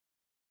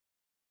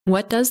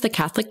What does the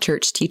Catholic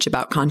Church teach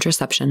about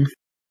contraception?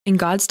 In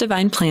God's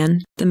divine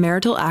plan, the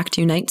marital act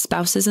unites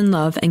spouses in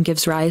love and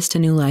gives rise to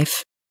new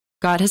life.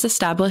 God has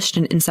established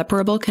an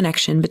inseparable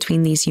connection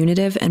between these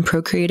unitive and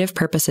procreative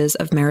purposes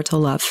of marital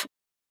love.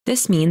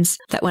 This means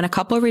that when a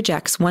couple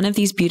rejects one of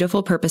these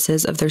beautiful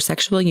purposes of their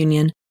sexual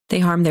union, they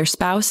harm their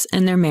spouse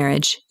and their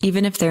marriage,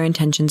 even if their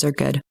intentions are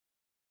good.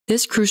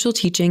 This crucial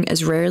teaching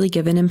is rarely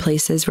given in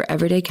places where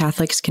everyday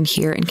Catholics can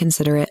hear and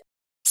consider it.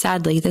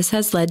 Sadly, this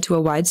has led to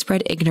a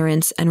widespread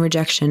ignorance and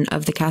rejection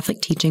of the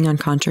Catholic teaching on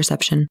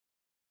contraception.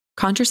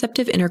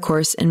 Contraceptive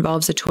intercourse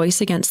involves a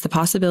choice against the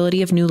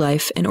possibility of new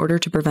life in order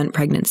to prevent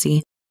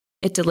pregnancy.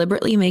 It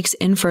deliberately makes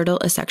infertile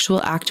a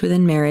sexual act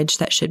within marriage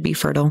that should be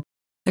fertile.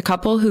 The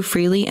couple who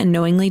freely and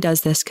knowingly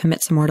does this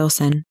commits a mortal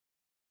sin.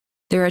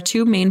 There are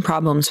two main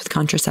problems with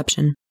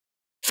contraception.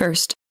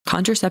 First,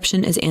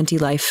 contraception is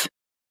anti-life.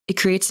 It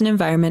creates an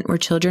environment where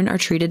children are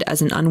treated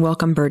as an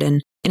unwelcome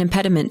burden, an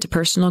impediment to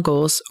personal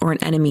goals, or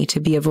an enemy to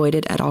be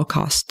avoided at all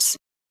costs.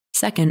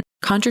 Second,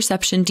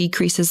 contraception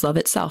decreases love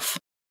itself.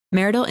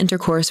 Marital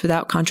intercourse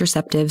without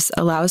contraceptives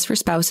allows for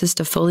spouses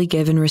to fully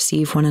give and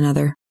receive one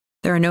another.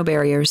 There are no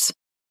barriers.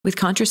 With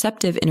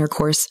contraceptive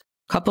intercourse,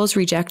 couples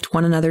reject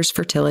one another's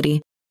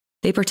fertility.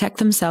 They protect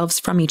themselves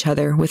from each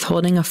other,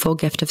 withholding a full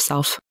gift of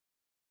self.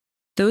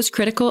 Those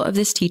critical of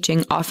this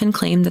teaching often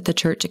claim that the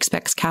Church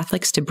expects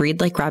Catholics to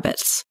breed like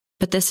rabbits,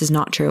 but this is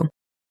not true.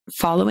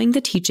 Following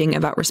the teaching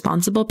about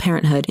responsible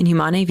parenthood in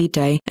Humanae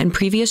Vitae and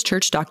previous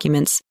Church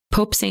documents,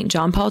 Pope St.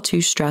 John Paul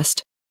II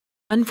stressed,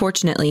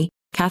 "Unfortunately,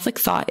 Catholic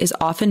thought is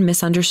often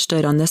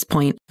misunderstood on this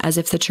point, as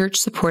if the Church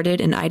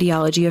supported an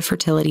ideology of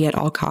fertility at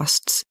all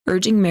costs,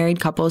 urging married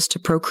couples to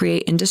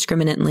procreate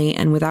indiscriminately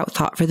and without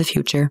thought for the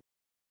future.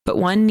 But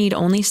one need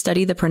only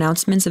study the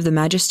pronouncements of the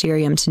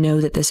magisterium to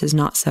know that this is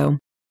not so.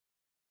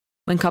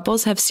 When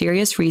couples have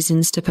serious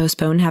reasons to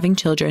postpone having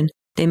children,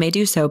 they may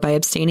do so by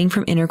abstaining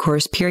from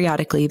intercourse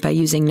periodically by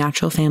using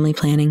natural family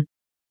planning.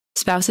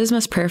 Spouses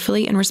must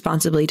prayerfully and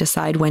responsibly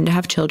decide when to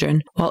have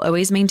children, while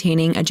always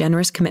maintaining a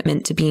generous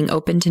commitment to being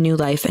open to new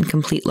life and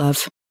complete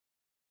love."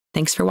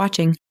 Thanks for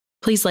watching.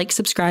 Please like,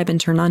 subscribe,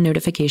 and turn on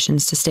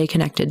notifications to stay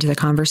connected to the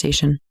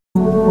conversation.